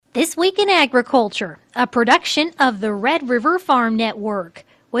This Week in Agriculture, a production of the Red River Farm Network.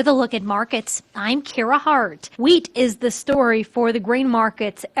 With a look at markets, I'm Kara Hart. Wheat is the story for the grain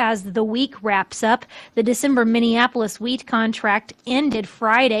markets as the week wraps up. The December Minneapolis wheat contract ended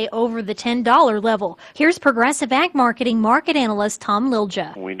Friday over the $10 level. Here's Progressive Ag Marketing market analyst Tom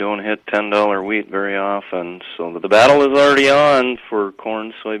Lilja. We don't hit $10 wheat very often, so the battle is already on for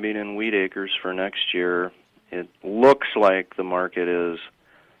corn, soybean, and wheat acres for next year. It looks like the market is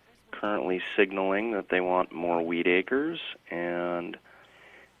currently signaling that they want more wheat acres, and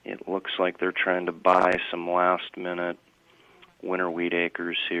it looks like they're trying to buy some last-minute winter wheat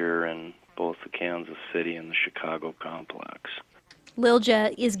acres here in both the Kansas City and the Chicago complex.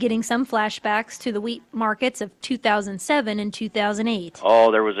 Lilja is getting some flashbacks to the wheat markets of 2007 and 2008.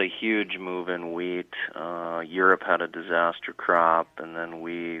 Oh, there was a huge move in wheat. Europe had a disaster crop, and then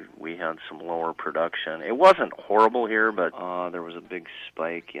we had some lower production. It wasn't horrible here, but there was a big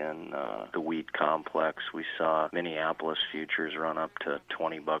spike in the wheat complex. We saw Minneapolis futures run up to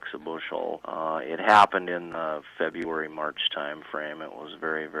 $20 a bushel. It happened in the February-March time frame. It was a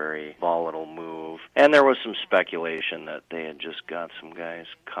very, very volatile move. And there was some speculation that they had just got some guys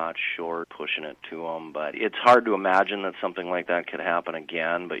caught short, pushing it to them. But it's hard to imagine that something like that could happen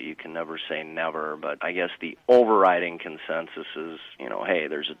again, but you can never say never. But I guess the overriding consensus is, hey,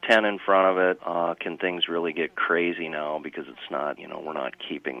 there's a 10 in front of it. Can things really get crazy now? Because it's not, we're not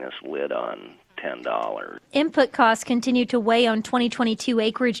keeping this lid on $10. Input costs continue to weigh on 2022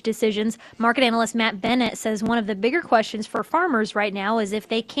 acreage decisions. Market analyst Matt Bennett says one of the bigger questions for farmers right now is if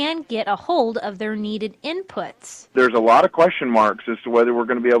they can get a hold of their needed inputs. There's a lot of question marks as to whether we're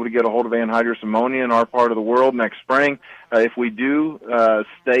going to be able to get a hold of anhydrous ammonia in our part of the world next spring. If we do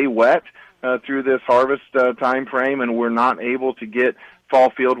stay wet through this harvest time frame and we're not able to get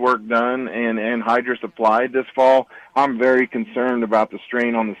fall field work done and anhydrous applied this fall, I'm very concerned about the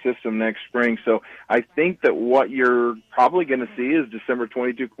strain on the system next spring. So I think that what you're probably going to see is December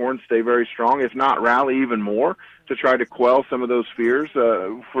 22 corn stay very strong, if not rally even more, to try to quell some of those fears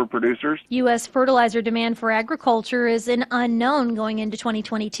for producers. U.S. fertilizer demand for agriculture is an unknown going into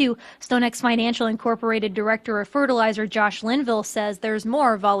 2022. StoneX Financial Incorporated Director of Fertilizer Josh Linville says there's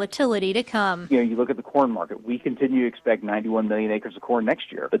more volatility to come. You look at the corn market. We continue to expect 91 million acres of corn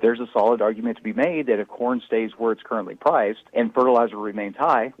next year, but there's a solid argument to be made that if corn stays where it's currently priced and fertilizer remains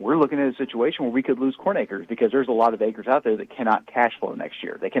high, we're looking at a situation where we could lose corn acres because there's a lot of acres out there that cannot cash flow next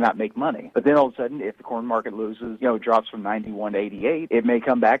year. They cannot make money. But then all of a sudden, if the corn market loses, drops from 91 to 88, it may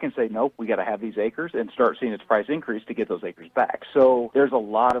come back and say, nope, we got to have these acres and start seeing its price increase to get those acres back. So there's a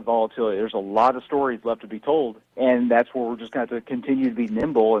lot of volatility. There's a lot of stories left to be told, and that's where we're just going to have to continue to be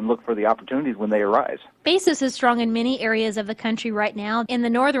nimble and look for the opportunities when they arise. Basis is strong in many areas of the country right now. In the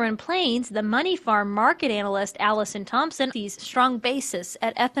Northern Plains, the Money Farm market analyst Allison Thompson sees strong basis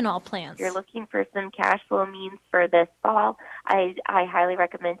at ethanol plants. If you're looking for some cash flow means for this fall, I highly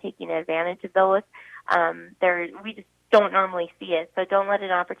recommend taking advantage of those. We just don't normally see it, so don't let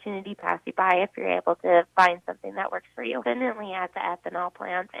an opportunity pass you by if you're able to find something that works for you. Definitely at the ethanol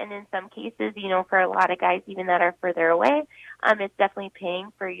plants, and in some cases, for a lot of guys even that are further away, it's definitely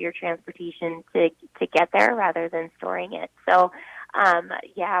paying for your transportation to get there rather than storing it. So,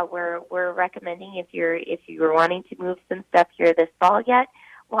 we're recommending if you're wanting to move some stuff here this fall yet,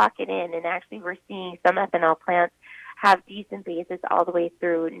 lock it in. And actually, we're seeing some ethanol plants have decent basis all the way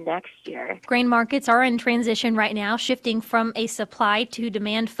through next year. Grain markets are in transition right now, shifting from a supply to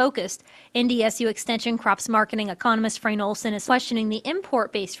demand focused. NDSU Extension Crops Marketing economist Frayne Olson is questioning the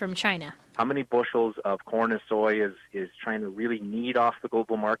import base from China. How many bushels of corn and soy is China really need off the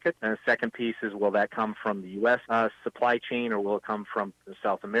global market? And the second piece is, will that come from the U.S. Supply chain, or will it come from the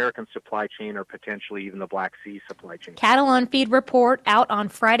South American supply chain, or potentially even the Black Sea supply chain? Cattle on Feed report out on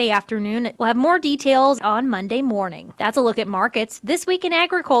Friday afternoon. We'll have more details on Monday morning. That's a look at markets. This Week in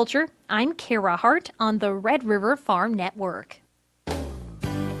Agriculture, I'm Kara Hart on the Red River Farm Network.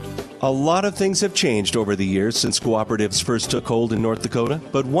 A lot of things have changed over the years since cooperatives first took hold in North Dakota,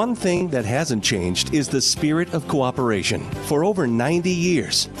 but one thing that hasn't changed is the spirit of cooperation. For over 90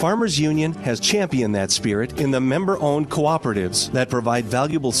 years, Farmers Union has championed that spirit in the member-owned cooperatives that provide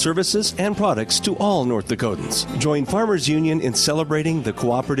valuable services and products to all North Dakotans. Join Farmers Union in celebrating the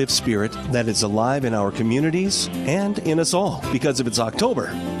cooperative spirit that is alive in our communities and in us all. Because if it's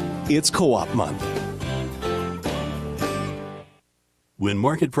October, it's Co-op Month. When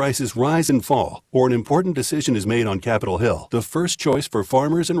market prices rise and fall, or an important decision is made on Capitol Hill, the first choice for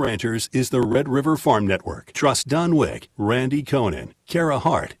farmers and ranchers is the Red River Farm Network. Trust Don Wick, Randy Conan, Kara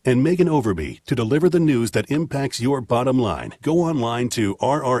Hart, and Megan Overby to deliver the news that impacts your bottom line. Go online to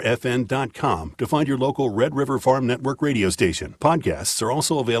rrfn.com to find your local Red River Farm Network radio station. Podcasts are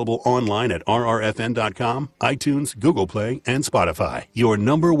also available online at rrfn.com, iTunes, Google Play, and Spotify. Your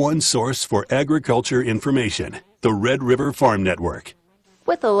number one source for agriculture information. The Red River Farm Network.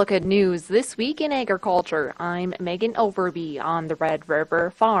 With a look at news this week in agriculture, I'm Megan Overby on the Red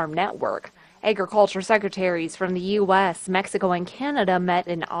River Farm Network. Agriculture secretaries from the U.S., Mexico, and Canada met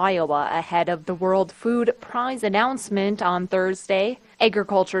in Iowa ahead of the World Food Prize announcement on Thursday.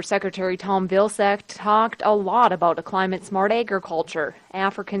 Agriculture Secretary Tom Vilsack talked a lot about climate-smart agriculture,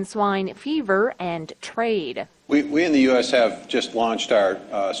 African swine fever, and trade. We in the U.S. have just launched our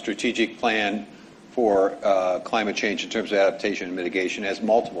strategic plan for climate change in terms of adaptation and mitigation. It has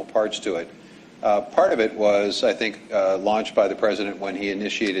multiple parts to it. Part of it was, I think, launched by the President when he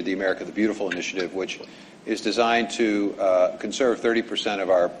initiated the America the Beautiful initiative, which is designed to conserve 30% of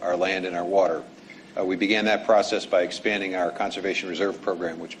our land and our water. We began that process by expanding our Conservation Reserve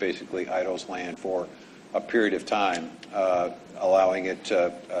Program, which basically idles land for a period of time, allowing it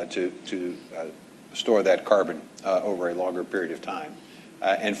to store that carbon over a longer period of time,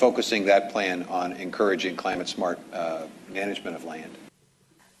 and focusing that plan on encouraging climate-smart management of land.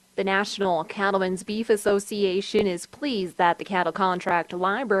 The National Cattlemen's Beef Association is pleased that the Cattle Contract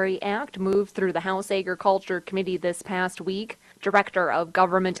Library Act moved through the House Agriculture Committee this past week. Director of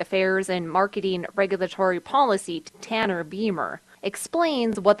Government Affairs and Marketing Regulatory Policy, Tanner Beamer,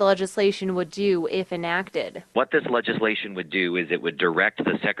 explains what the legislation would do if enacted. What this legislation would do is it would direct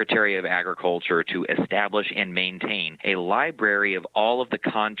the Secretary of Agriculture to establish and maintain a library of all of the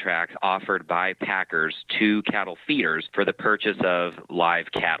contracts offered by packers to cattle feeders for the purchase of live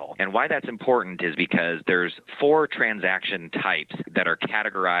cattle. And why that's important is because there's 4 transaction types that are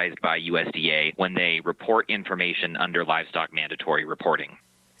categorized by USDA when they report information under livestock mandatory reporting.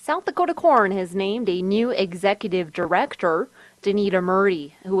 South Dakota Corn has named a new executive director, Danita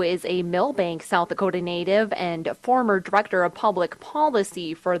Murray, who is a Millbank, South Dakota native and former director of public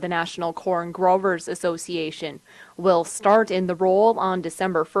policy for the National Corn Growers Association, will start in the role on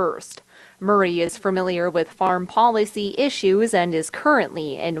December 1st. Murray is familiar with farm policy issues and is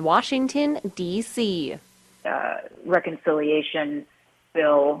currently in Washington, D.C. Reconciliation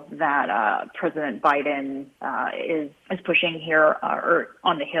bill that President Biden is pushing here or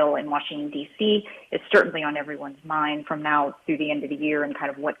on the Hill in Washington, D.C. is certainly on everyone's mind from now through the end of the year and kind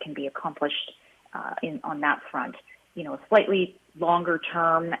of what can be accomplished on that front. You know, slightly longer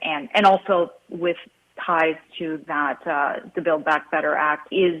term and also with ties to that, the Build Back Better Act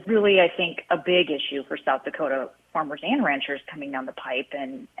is really, I think, a big issue for South Dakota farmers and ranchers coming down the pipe,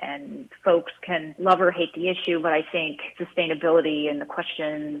 and folks can love or hate the issue, but I think sustainability and the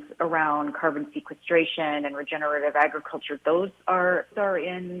questions around carbon sequestration and regenerative agriculture, those are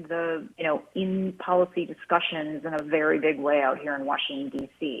in the, in policy discussions in a very big way out here in Washington,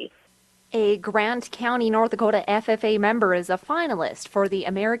 D.C. A Grant County, North Dakota FFA member is a finalist for the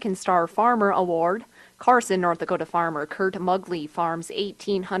American Star Farmer Award. Carson, North Dakota farmer Kurt Mugley farms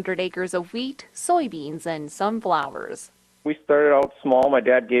 1,800 acres of wheat, soybeans, and sunflowers. We started out small. My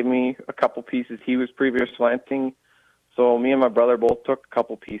dad gave me a couple pieces he was previous planting. So me and my brother both took a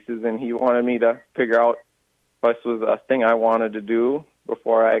couple pieces, and he wanted me to figure out if this was a thing I wanted to do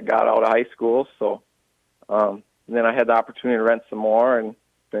before I got out of high school. So then I had the opportunity to rent some more and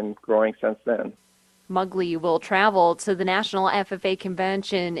been growing since then. Mugley will travel to the National FFA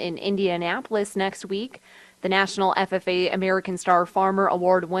Convention in Indianapolis next week. The National FFA American Star Farmer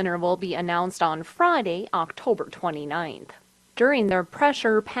Award winner will be announced on Friday, October 29th. During the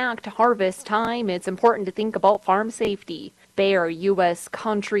pressure-packed harvest time, it's important to think about farm safety. Bayer U.S.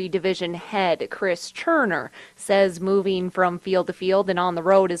 Country Division head Chris Cherner says moving from field to field and on the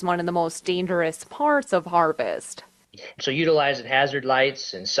road is one of the most dangerous parts of harvest. So utilizing hazard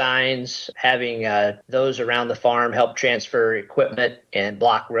lights and signs, having those around the farm help transfer equipment and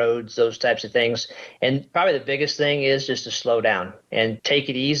block roads, those types of things. And probably the biggest thing is just to slow down and take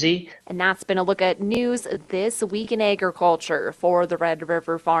it easy. And that's been a look at news this week in agriculture. For the Red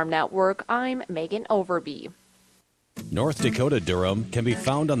River Farm Network, I'm Megan Overby. North Dakota durum can be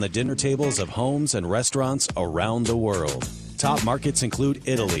found on the dinner tables of homes and restaurants around the world. Top markets include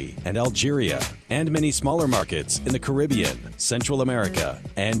Italy and Algeria, and many smaller markets in the Caribbean, Central America,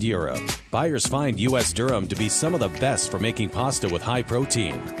 and Europe. Buyers find U.S. durum to be some of the best for making pasta with high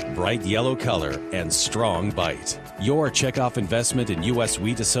protein, bright yellow color, and strong bite. Your checkoff investment in U.S.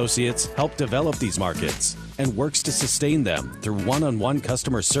 Wheat Associates helped develop these markets and works to sustain them through one-on-one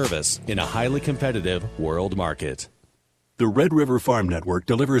customer service in a highly competitive world market. The Red River Farm Network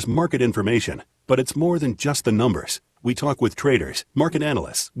delivers market information, but it's more than just the numbers. We talk with traders, market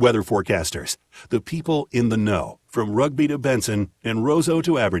analysts, weather forecasters, the people in the know. From Rugby to Benson and Roseau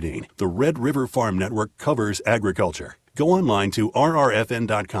to Aberdeen, the Red River Farm Network covers agriculture. Go online to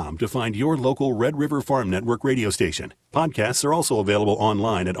rrfn.com to find your local Red River Farm Network radio station. Podcasts are also available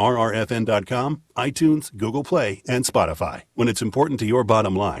online at rrfn.com, iTunes, Google Play, and Spotify. When it's important to your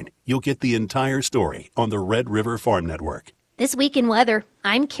bottom line, you'll get the entire story on the Red River Farm Network. This week in weather,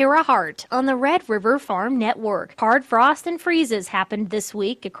 I'm Kara Hart on the Red River Farm Network. Hard frost and freezes happened this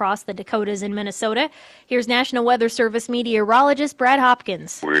week across the Dakotas and Minnesota. Here's National Weather Service meteorologist Brad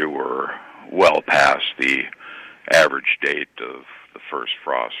Hopkins. We were well past the average date of the first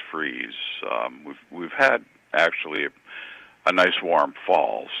frost freeze. We've had actually a nice warm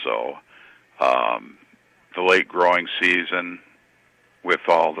fall, so the late growing season with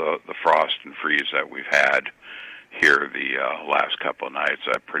all the frost and freeze that we've had here the last couple of nights,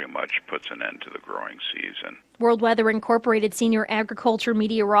 that pretty much puts an end to the growing season. World Weather Incorporated senior agriculture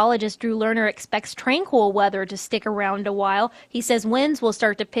meteorologist Drew Lerner expects tranquil weather to stick around a while. He says winds will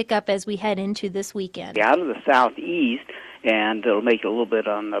start to pick up as we head into this weekend. Out of the southeast, and it'll make it a little bit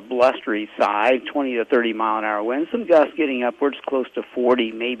on the blustery side, 20 to 30 mile an hour winds, some gusts getting upwards close to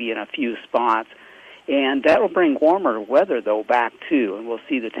 40, maybe in a few spots. And that will bring warmer weather, though, back, too. And we'll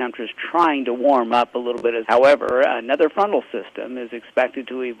see the temperatures trying to warm up a little bit. However, another frontal system is expected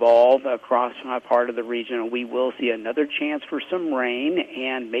to evolve across my part of the region, and we will see another chance for some rain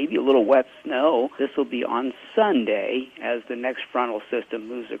and maybe a little wet snow. This will be on Sunday as the next frontal system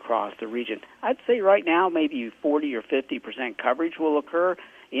moves across the region. I'd say right now maybe 40 or 50% coverage will occur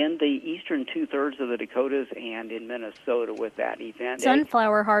in the eastern two-thirds of the Dakotas and in Minnesota with that event.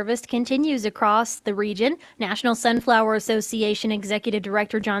 Sunflower harvest continues across the region. National Sunflower Association Executive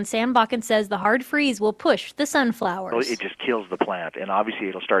Director John Sandbakken says the hard freeze will push the sunflowers. It just kills the plant, and obviously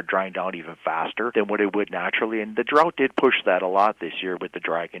it'll start drying down even faster than what it would naturally, and the drought did push that a lot this year with the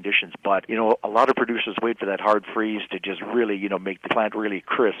dry conditions. But, a lot of producers wait for that hard freeze to just really, make the plant really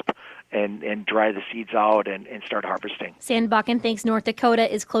crisp and dry the seeds out and start harvesting. Sandbakken thinks North Dakota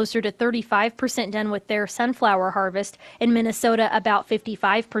is closer to 35% done with their sunflower harvest. In Minnesota, about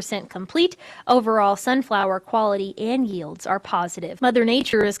 55% complete. Overall, sunflower quality and yields are positive. Mother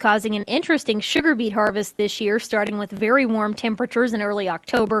Nature is causing an interesting sugar beet harvest this year, starting with very warm temperatures in early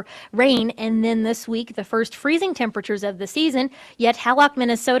October, rain, and then this week, the first freezing temperatures of the season. Yet Hallock,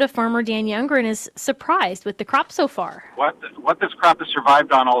 Minnesota farmer Dan Youngren is surprised with the crop so far. What this crop has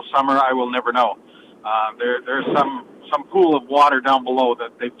survived on all summer, I will never know. There's some pool of water down below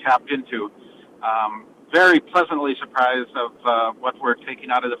that they've tapped into. Very pleasantly surprised of what we're taking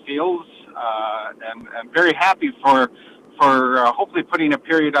out of the fields, and very happy for hopefully putting a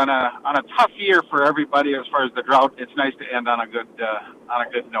period on a tough year for everybody as far as the drought. It's nice to end on a good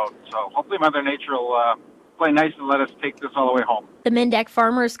note. So hopefully Mother Nature will play nice and let us take this all the way home. The Mendak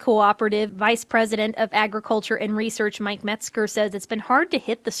Farmers Cooperative Vice President of Agriculture and Research, Mike Metzger, says it's been hard to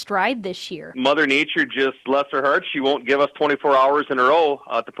hit the stride this year. Mother Nature just bless her heart. She won't give us 24 hours in a row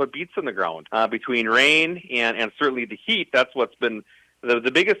to put beets in the ground. Between rain and certainly the heat, that's what's been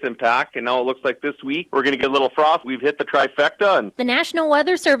the biggest impact, and now it looks like this week we're going to get a little frost. We've hit the trifecta. The National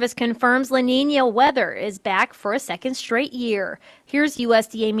Weather Service confirms La Niña weather is back for a second straight year. Here's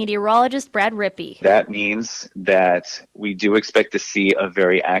USDA meteorologist Brad Rippey. That means that we do expect to see a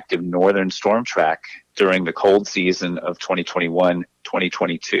very active northern storm track during the cold season of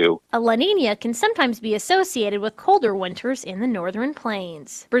 2021-2022. A La Niña can sometimes be associated with colder winters in the northern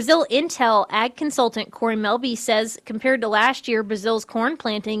plains. Brazil Intel ag consultant Corey Melby says compared to last year, Brazil's corn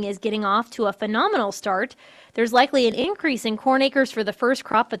planting is getting off to a phenomenal start. There's likely an increase in corn acres for the first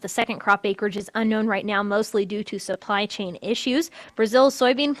crop, but the second crop acreage is unknown right now, mostly due to supply chain issues. Brazil's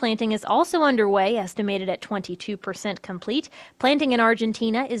soybean planting is also underway, estimated at 22% complete. Planting in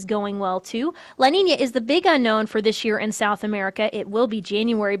Argentina is going well, too. La Niña is the big unknown for this year in South America. It will be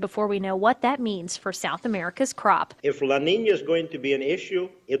January before we know what that means for South America's crop. If La Niña is going to be an issue,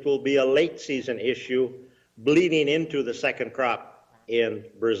 it will be a late season issue bleeding into the second crop in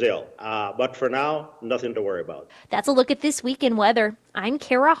Brazil. But for now, nothing to worry about. That's a look at this week in weather. I'm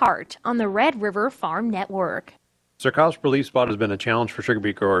Kara Hart on the Red River Farm Network. Cercospora leaf spot has been a challenge for sugar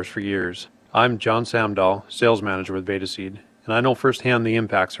beet growers for years. I'm John Samdahl, sales manager with Beta Seed, and I know firsthand the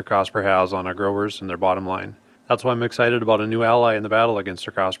impact Cercospora has on our growers and their bottom line. That's why I'm excited about a new ally in the battle against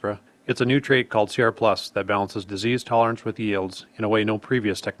Cercospora. It's a new trait called CR Plus that balances disease tolerance with yields in a way no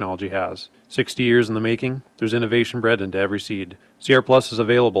previous technology has. 60 years in the making, there's innovation bred into every seed. CR Plus is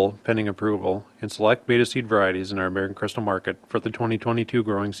available, pending approval, in select Beta Seed varieties in our American Crystal market for the 2022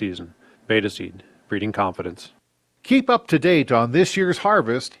 growing season. Beta Seed, breeding confidence. Keep up to date on this year's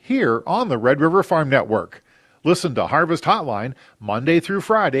harvest here on the Red River Farm Network. Listen to Harvest Hotline Monday through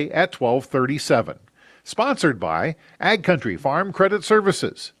Friday at 12:37. Sponsored by Ag Country Farm Credit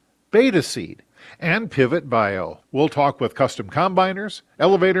Services, Beta Seed, and Pivot Bio. We'll talk with custom combiners,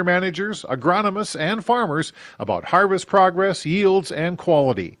 elevator managers, agronomists, and farmers about harvest progress, yields, and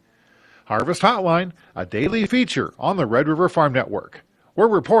quality. Harvest Hotline, a daily feature on the Red River Farm Network. We're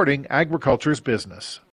reporting agriculture's business.